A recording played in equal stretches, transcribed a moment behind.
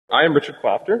I am Richard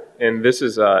Klafter, and this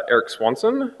is Eric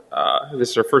Swanson. This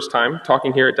is our first time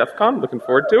talking here at DEF CON. Looking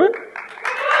forward to it.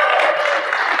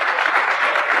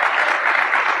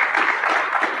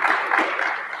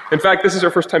 In fact, this is our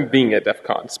first time being at DEF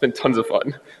CON. It's been tons of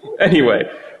fun. Anyway,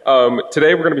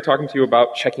 today we're going to be talking to you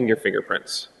about checking your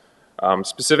fingerprints.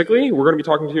 Specifically, we're going to be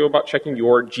talking to you about checking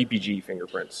your GPG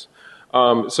fingerprints.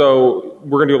 So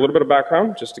we're going to do a little bit of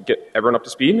background just to get everyone up to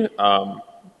speed.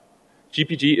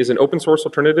 GPG is an open source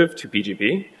alternative to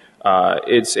PGP.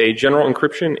 It's a general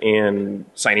encryption and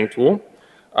signing tool.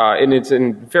 And it's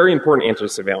a very important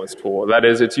anti-surveillance tool. That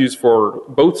is, it's used for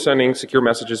both sending secure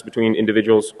messages between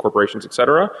individuals, corporations,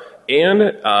 etc.,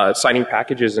 and signing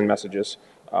packages and messages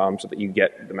so that you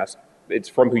get the message. It's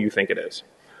from who you think it is.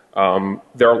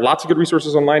 There are lots of good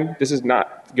resources online. This is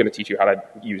not going to teach you how to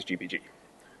use GPG.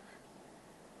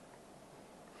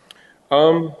 There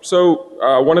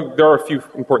are a few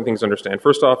important things to understand.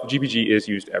 First off, GPG is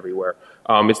used everywhere.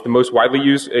 It's the most widely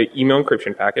used email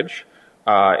encryption package,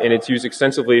 and it's used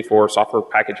extensively for software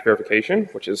package verification,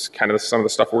 which is kind of some of the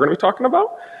stuff we're going to be talking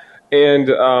about. And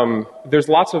there's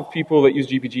lots of people that use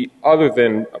GPG other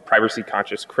than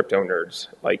privacy-conscious crypto nerds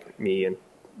like me and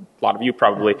a lot of you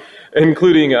probably,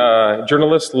 including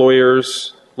journalists,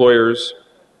 lawyers,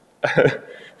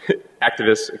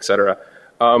 activists, etc.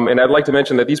 And I'd like to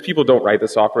mention that these people don't write the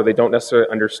software. They don't necessarily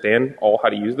understand how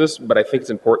to use this, but I think it's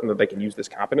important that they can use this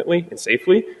competently and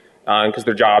safely because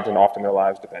their jobs and often their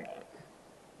lives depend on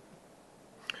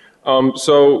it.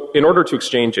 So in order to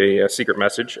exchange a secret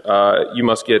message, you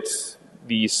must get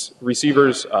the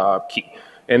receiver's key.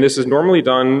 And this is normally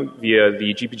done via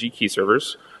the GPG key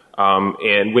servers.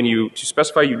 And to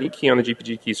specify a unique key on the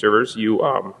GPG key servers, you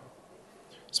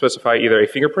specify either a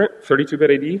fingerprint,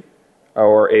 32-bit ID,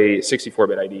 or a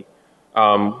 64-bit ID.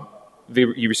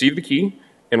 You receive the key,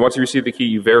 and once you receive the key,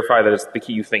 you verify that it's the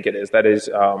key you think it is. That is,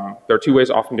 there are two ways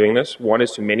often doing this. One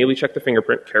is to manually check the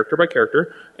fingerprint character by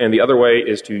character, and the other way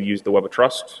is to use the web of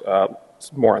trust.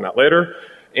 More on that later.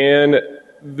 And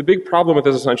the big problem with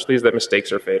this essentially is that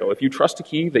mistakes are fatal. If you trust a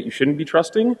key that you shouldn't be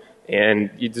trusting, and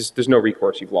there's no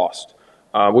recourse, you've lost,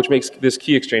 which makes this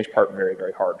key exchange part very,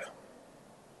 very hard.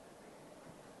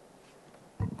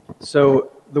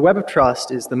 So the web of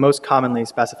trust is the most commonly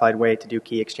specified way to do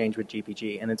key exchange with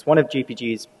GPG, and it's one of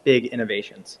GPG's big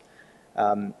innovations.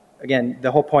 Again,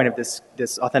 the whole point of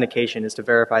this authentication is to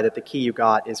verify that the key you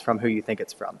got is from who you think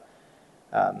it's from.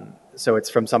 So it's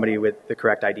from somebody with the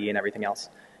correct ID and everything else.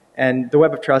 And the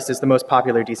web of trust is the most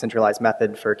popular decentralized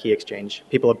method for key exchange.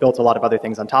 People have built a lot of other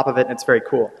things on top of it, and it's very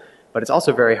cool. But it's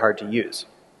also very hard to use.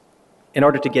 In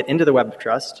order to get into the web of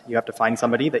trust, you have to find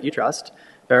somebody that you trust,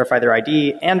 verify their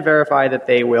ID, and verify that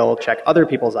they will check other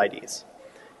people's IDs.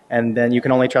 And then you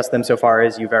can only trust them so far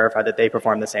as you verify that they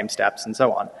perform the same steps and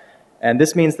so on. And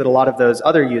this means that a lot of those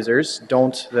other users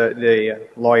the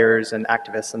lawyers and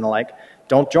activists and the like,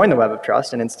 don't join the web of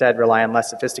trust and instead rely on less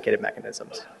sophisticated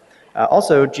mechanisms.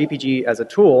 Also, GPG as a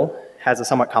tool has a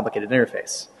somewhat complicated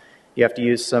interface. You have to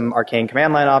use some arcane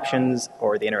command line options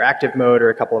or the interactive mode or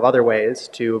a couple of other ways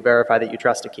to verify that you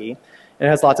trust a key. And it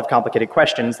has lots of complicated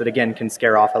questions that, again, can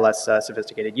scare off a less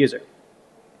sophisticated user.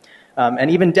 And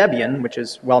even Debian, which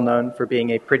is well known for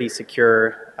being a pretty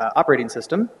secure operating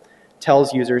system,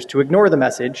 tells users to ignore the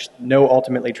message, "No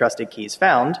ultimately trusted keys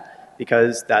found,"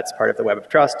 because that's part of the web of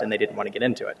trust and they didn't want to get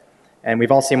into it. And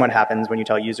we've all seen what happens when you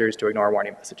tell users to ignore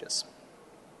warning messages.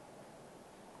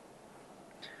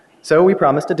 So we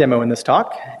promised a demo in this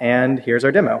talk, and here's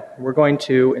our demo. We're going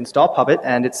to install Puppet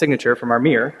and its signature from our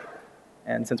mirror.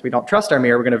 And since we don't trust our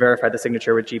mirror, we're going to verify the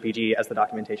signature with GPG as the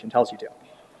documentation tells you to.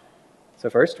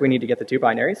 So first, we need to get the two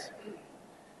binaries.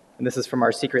 And this is from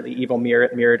our secretly evil mirror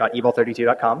at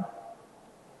mirror.evil32.com.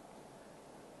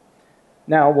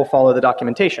 Now we'll follow the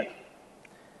documentation.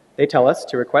 They tell us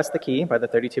to request the key by the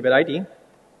 32-bit ID.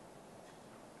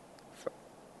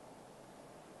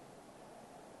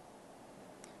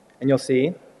 And you'll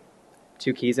see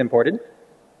two keys imported.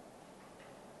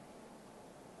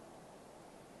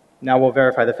 Now we'll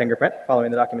verify the fingerprint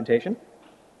following the documentation.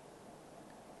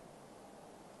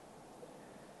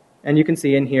 And you can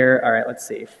see in here, all right, let's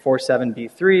see,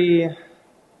 47B3.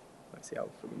 Let's see how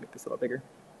we can make this a little bigger.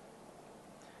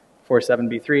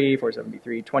 47B3,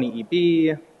 47B3,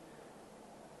 20EB,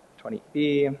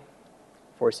 20EB,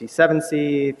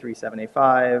 4C7C,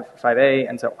 37A5, 5A,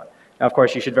 and so on. Now, of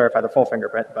course, you should verify the full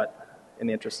fingerprint, but in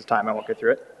the interest of time, I won't go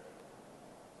through it.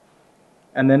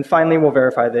 And then finally, we'll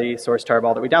verify the source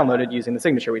tarball that we downloaded using the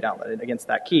signature we downloaded against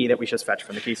that key that we just fetched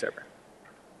from the key server.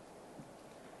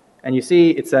 And you see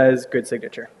it says good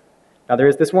signature. Now, there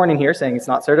is this warning here saying it's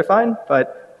not certified,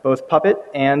 but both Puppet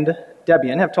and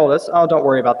Debian have told us, oh, don't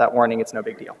worry about that warning, it's no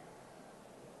big deal.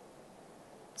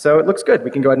 So it looks good,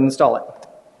 we can go ahead and install it.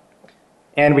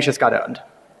 And we just got owned.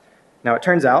 Now it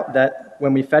turns out that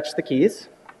when we fetched the keys,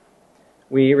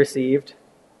 we received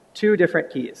 2 different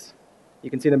keys. You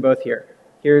can see them both here.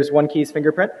 Here's one key's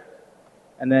fingerprint,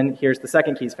 and then here's the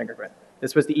second key's fingerprint.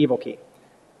 This was the evil key.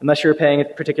 Unless you were paying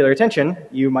particular attention,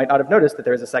 you might not have noticed that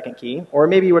there was a second key, or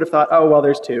maybe you would have thought, oh, well,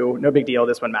 there's 2, no big deal,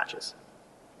 this one matches.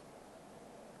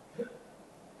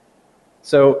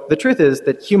 So the truth is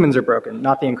that humans are broken,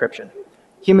 not the encryption.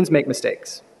 Humans make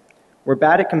mistakes. We're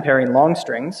bad at comparing long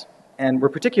strings, and we're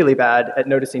particularly bad at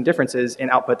noticing differences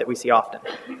in output that we see often.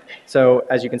 So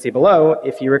as you can see below,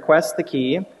 if you request the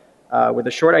key with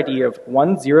a short ID of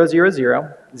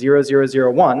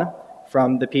 10000001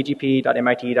 from the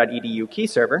pgp.mit.edu key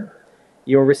server,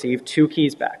 you will receive 2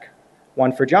 keys back,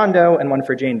 one for John Doe and one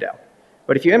for Jane Doe.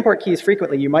 But if you import keys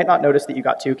frequently, you might not notice that you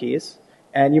got 2 keys,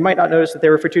 and you might not notice that they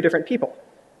were for 2 different people.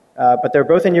 But they're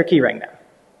both in your key ring now.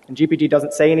 And GPG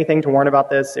doesn't say anything to warn about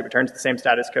this. It returns the same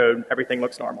status code. Everything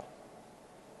looks normal.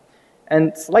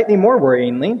 And slightly more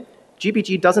worryingly,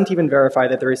 GPG doesn't even verify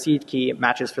that the received key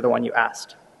matches for the one you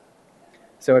asked.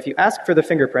 So if you ask for the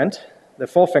fingerprint, the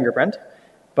full fingerprint,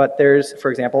 but there's,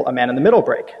 for example, a man-in-the-middle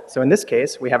break. So in this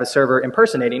case, we have a server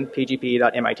impersonating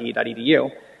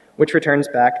pgp.mit.edu, which returns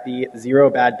back the 0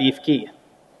 bad beef key.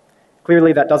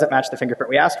 Clearly, that doesn't match the fingerprint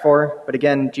we asked for, but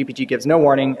again, GPG gives no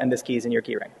warning, and this key is in your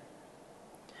key ring.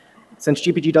 Since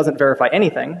GPG doesn't verify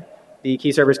anything, the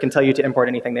key servers can tell you to import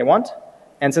anything they want,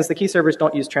 and since the key servers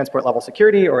don't use transport-level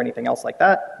security or anything else like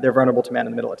that, they're vulnerable to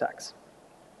man-in-the-middle attacks.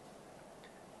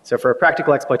 So for a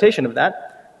practical exploitation of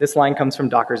that, this line comes from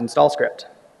Docker's install script.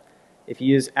 If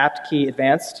you use apt key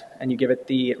advanced and you give it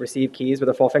the received keys with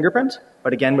a full fingerprint,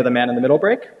 but again with a man-in-the-middle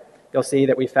break, you'll see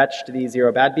that we fetched the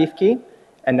 0 bad beef key,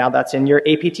 and now that's in your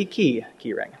apt key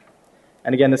ring.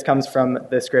 And again, this comes from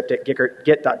the script at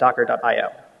git.docker.io.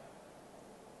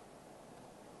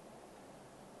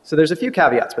 So there's a few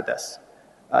caveats with this.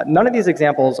 None of these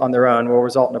examples on their own will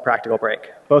result in a practical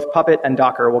break. Both Puppet and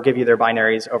Docker will give you their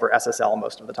binaries over SSL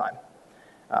most of the time.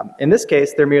 In this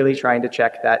case, they're merely trying to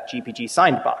check that GPG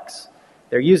signed box.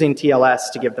 They're using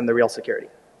TLS to give them the real security.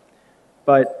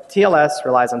 But TLS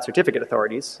relies on certificate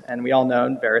authorities, and we all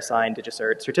know, VeriSign,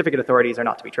 DigiCert, certificate authorities are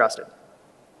not to be trusted.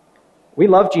 We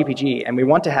love GPG, and we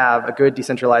want to have a good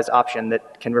decentralized option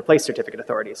that can replace certificate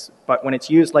authorities. But when it's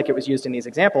used like it was used in these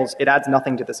examples, it adds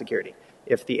nothing to the security.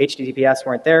 If the HTTPS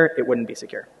weren't there, it wouldn't be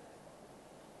secure.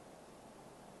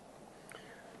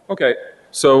 Okay,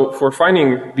 so for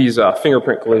finding these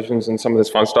fingerprint collisions and some of this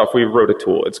fun stuff, we wrote a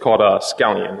tool. It's called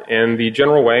Scallion. And the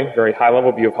general way, very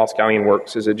high-level view of how Scallion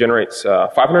works is it generates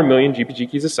 500 million GPG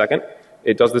keys a second.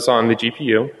 It does this on the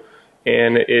GPU.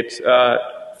 And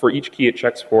for each key, it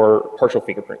checks for partial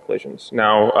fingerprint collisions.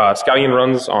 Now, Scallion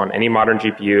runs on any modern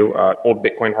GPU. Old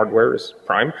Bitcoin hardware is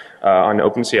Prime on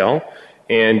OpenCL.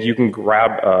 And you can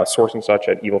grab source and such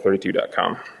at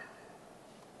evil32.com.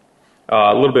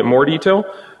 A little bit more detail.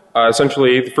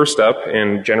 Essentially, the first step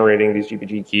in generating these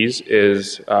GPG keys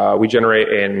is we generate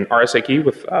an RSA key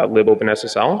with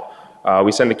libopenSSL.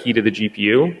 We send the key to the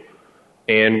GPU,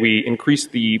 and we increase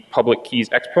the public key's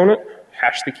exponent,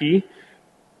 hash the key,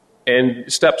 and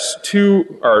steps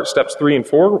 3 and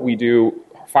 4, we do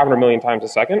 500 million times a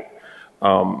second.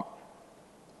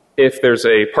 If there's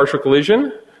a partial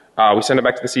collision, we send it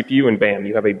back to the CPU, and bam,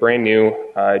 you have a brand new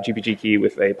GPG key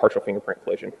with a partial fingerprint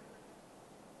collision.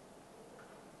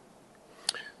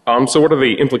 So what are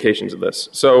the implications of this?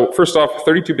 So first off,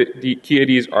 32-bit Key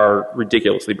Ids are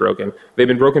ridiculously broken. They've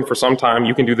been broken for some time.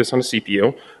 You can do this on a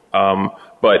CPU,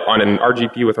 but on our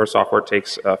GPU with our software, it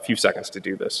takes a few seconds to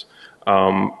do this.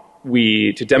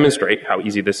 To demonstrate how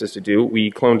easy this is to do,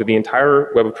 we cloned the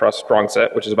entire Web of Trust strong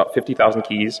set, which is about 50,000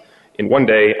 keys, in one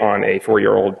day on a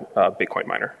 4-year-old Bitcoin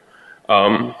miner.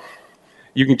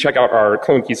 You can check out our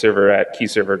clone key server at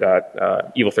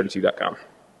keyserver.evil32.com.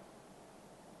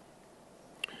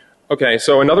 Okay,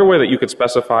 so another way that you could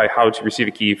specify how to receive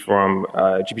a key from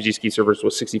GPG's key servers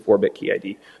was 64-bit key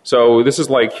ID. So this is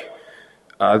like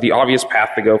the obvious path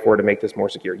to go for to make this more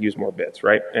secure, use more bits,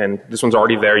 right? And this one's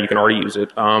already there, you can already use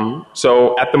it.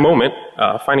 So at the moment,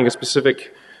 finding a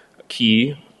specific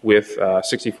key with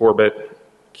 64-bit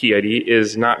key ID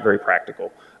is not very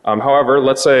practical. However,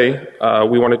 let's say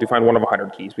we wanted to find one of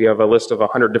 100 keys. We have a list of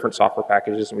 100 different software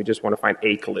packages, and we just want to find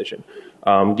a collision.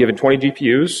 Given 20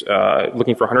 GPUs,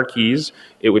 looking for 100 keys,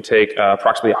 it would take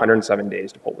approximately 107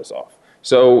 days to pull this off.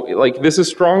 So, like, this is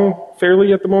strong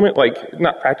fairly at the moment, like,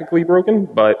 not practically broken,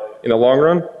 but in the long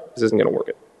run, this isn't going to work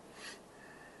it.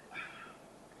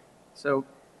 So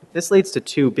This leads to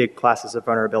two big classes of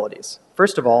vulnerabilities.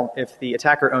 First of all, if the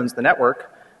attacker owns the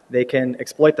network, they can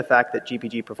exploit the fact that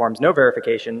GPG performs no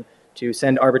verification to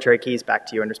send arbitrary keys back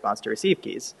to you in response to receive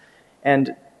keys.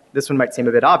 And this one might seem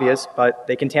a bit obvious, but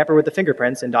they can tamper with the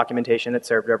fingerprints and documentation that's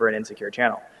served over an insecure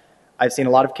channel. I've seen a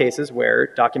lot of cases where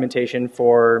documentation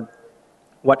for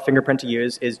what fingerprint to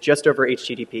use is just over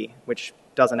HTTP, which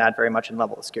doesn't add very much in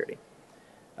level of security.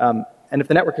 And if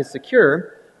the network is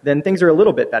secure, then things are a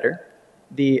little bit better.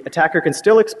 The attacker can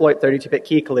still exploit 32-bit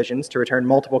key collisions to return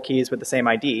multiple keys with the same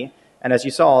ID, and as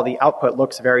you saw, the output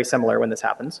looks very similar when this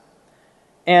happens.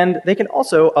 And they can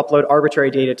also upload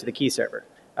arbitrary data to the key server.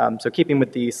 So keeping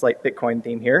with the slight Bitcoin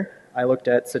theme here, I looked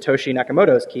at Satoshi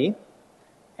Nakamoto's key,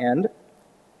 and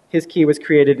his key was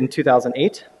created in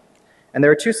 2008. And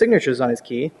there are two signatures on his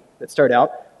key that start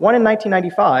out, one in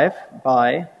 1995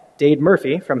 by Dade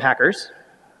Murphy from Hackers,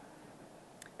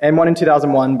 and one in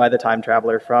 2001 by the time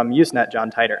traveler from Usenet,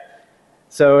 John Titer.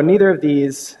 So neither of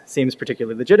these seems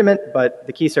particularly legitimate, but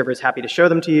the key server is happy to show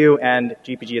them to you, and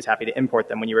GPG is happy to import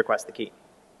them when you request the key.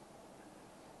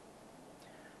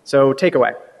 So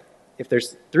takeaway. If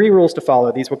there's 3 rules to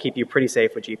follow, these will keep you pretty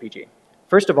safe with GPG.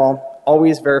 First of all,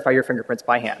 always verify your fingerprints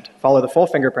by hand. Follow the full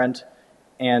fingerprint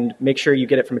and make sure you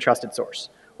get it from a trusted source.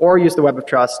 Or use the web of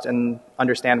trust and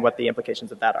understand what the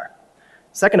implications of that are.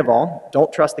 Second of all,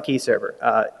 don't trust the key server.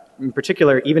 In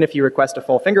particular, even if you request a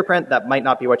full fingerprint, that might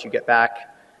not be what you get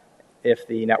back if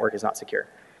the network is not secure.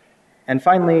 And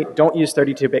finally, don't use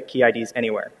 32-bit key IDs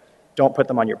anywhere. Don't put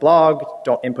them on your blog.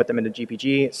 Don't input them into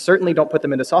GPG. Certainly don't put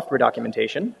them into software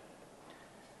documentation.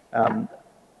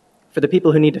 For the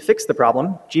people who need to fix the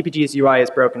problem, GPG's UI is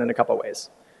broken in a couple ways.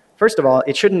 First of all,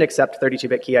 it shouldn't accept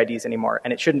 32-bit key IDs anymore,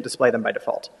 and it shouldn't display them by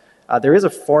default. There is a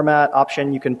format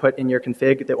option you can put in your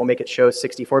config that will make it show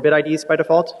 64-bit IDs by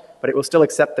default, but it will still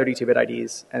accept 32-bit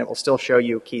IDs, and it will still show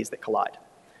you keys that collide.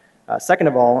 Second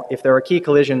of all, if there are key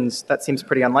collisions, that seems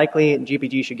pretty unlikely.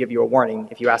 GPG should give you a warning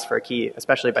if you ask for a key,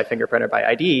 especially by fingerprint or by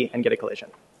ID, and get a collision.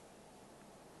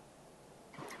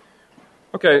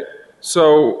 Okay,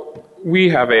 so we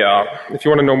have if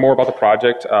you want to know more about the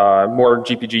project, more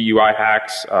GPG UI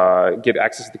hacks, get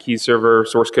access to the key server,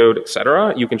 source code,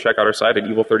 etc., you can check out our site at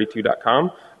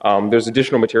evil32.com. There's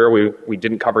additional material we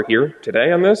didn't cover here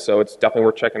today on this, so it's definitely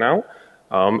worth checking out.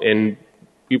 And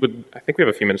I think we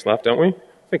have a few minutes left, don't we?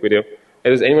 I think we do.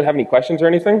 Does anyone have any questions or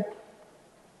anything?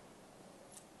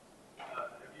 Have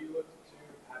you looked to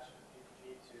patch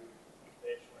GPG to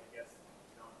eventually, I guess,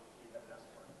 keep that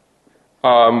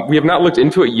desktop? We have not looked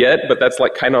into it yet, but that's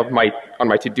like kind of on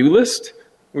my to-do list.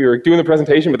 We were doing the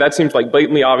presentation, but that seems like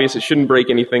blatantly obvious. It shouldn't break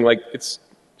anything. Like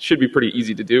should be pretty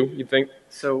easy to do, you'd think.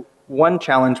 So one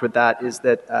challenge with that is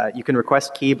that you can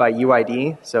request key by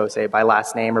UID, so say by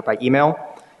last name or by email,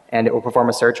 and it will perform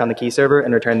a search on the key server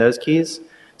and return those keys.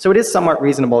 So it is somewhat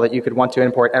reasonable that you could want to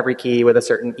import every key with a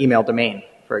certain email domain,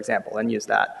 for example, and use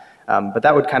that. But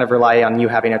that would kind of rely on you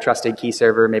having a trusted key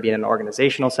server, maybe in an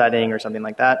organizational setting or something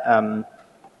like that.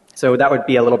 So that would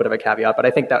be a little bit of a caveat, but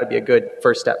I think that would be a good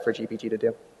first step for GPG to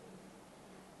do.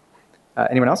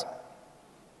 Anyone else?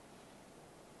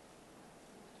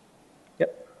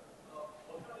 Yep.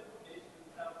 What kind of implications does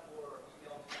this have for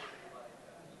email security, like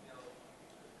email?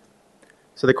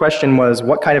 So the question was,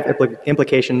 what kind of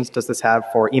implications does this have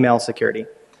for email security?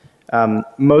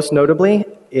 Most notably,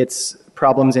 it's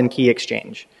problems in key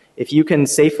exchange. If you can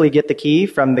safely get the key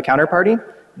from the counterparty,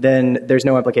 then there's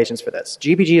no implications for this.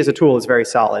 GPG as a tool is very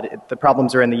solid. The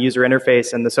problems are in the user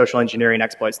interface and the social engineering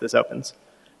exploits this opens.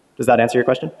 Does that answer your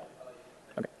question?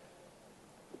 Okay.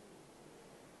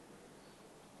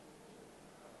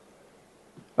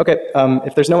 Okay,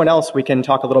 if there's no one else, we can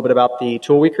talk a little bit about the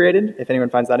tool we created, if anyone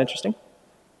finds that interesting.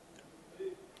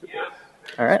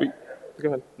 All right. Sweet. Go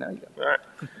ahead. No, you go. All right.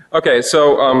 Okay,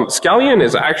 so Scallion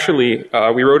is actually,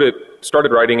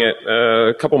 started writing it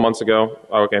a couple months ago,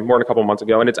 okay, more than a couple months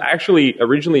ago, and it's actually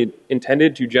originally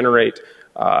intended to generate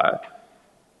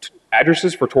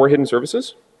addresses for Tor hidden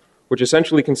services, which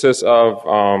essentially consists of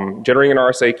generating an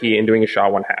RSA key and doing a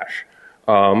SHA-1 hash.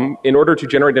 In order to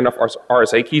generate enough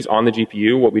RSA keys on the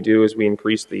GPU, what we do is we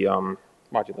increase the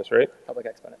modulus, right? Public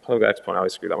exponent. Public exponent, I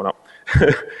always screw that one up.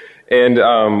 And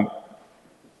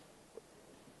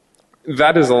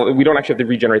that is, we don't actually have to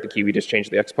regenerate the key, we just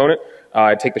change the exponent,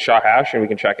 take the SHA hash, and we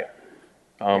can check it.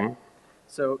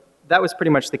 So that was pretty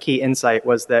much the key insight,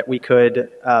 was that we could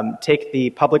take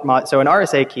the public so an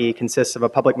RSA key consists of a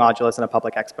public modulus and a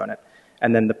public exponent,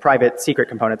 and then the private secret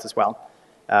components as well,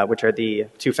 which are the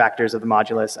 2 factors of the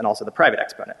modulus and also the private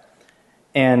exponent.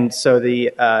 And so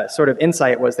the sort of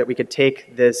insight was that we could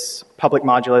take this public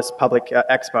modulus, public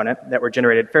exponent that were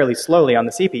generated fairly slowly on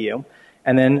the CPU,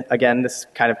 And then, again, this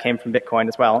kind of came from Bitcoin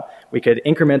as well. We could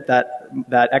increment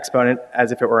that exponent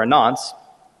as if it were a nonce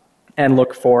and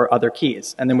look for other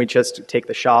keys. And then we just take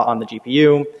the SHA on the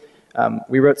GPU.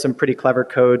 We wrote some pretty clever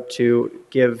code to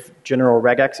give general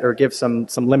regex, or give some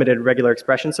limited regular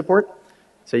expression support.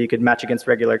 So you could match against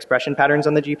regular expression patterns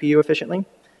on the GPU efficiently.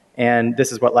 And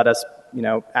this is what let us,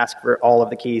 ask for all of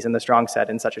the keys in the strong set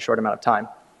in such a short amount of time.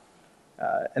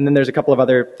 And then there's a couple of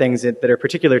other things that are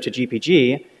particular to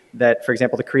GPG that, for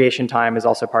example, the creation time is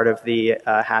also part of the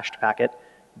hashed packet.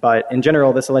 But in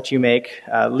general, this will let you make,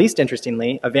 least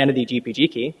interestingly, a Vanity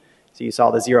GPG key. So you saw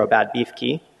the 0 bad beef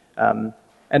key.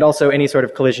 And also any sort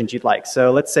of collisions you'd like.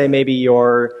 So let's say maybe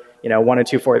your 1 and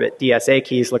 2 4-bit DSA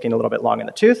key is looking a little bit long in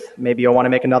the tooth. Maybe you'll want to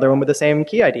make another one with the same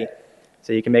key ID.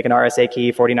 So you can make an RSA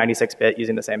key 4096-bit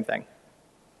using the same thing.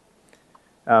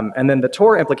 And then the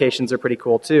Tor implications are pretty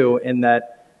cool too, in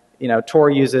that Tor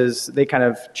uses, they kind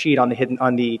of cheat on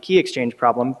the key exchange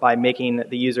problem by making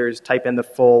the users type in the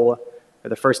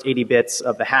first 80 bits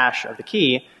of the hash of the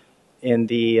key in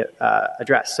the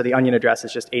address. So the onion address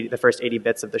is just the first 80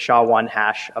 bits of the SHA-1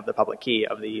 hash of the public key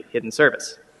of the hidden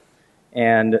service.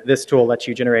 And this tool lets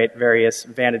you generate various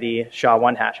vanity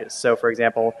SHA-1 hashes. So for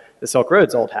example, the Silk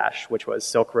Road's old hash, which was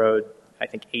Silk Road, I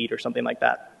think 8 or something like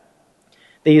that.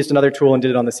 They used another tool and did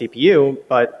it on the CPU,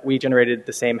 but we generated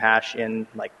the same hash in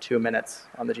like 2 minutes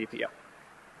on the GPU.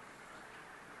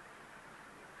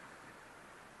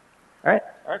 All right.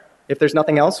 If there's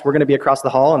nothing else, we're going to be across the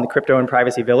hall in the Crypto and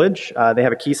Privacy Village. They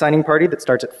have a key signing party that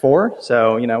starts at 4,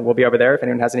 so we'll be over there if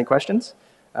anyone has any questions.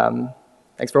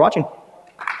 Thanks for watching.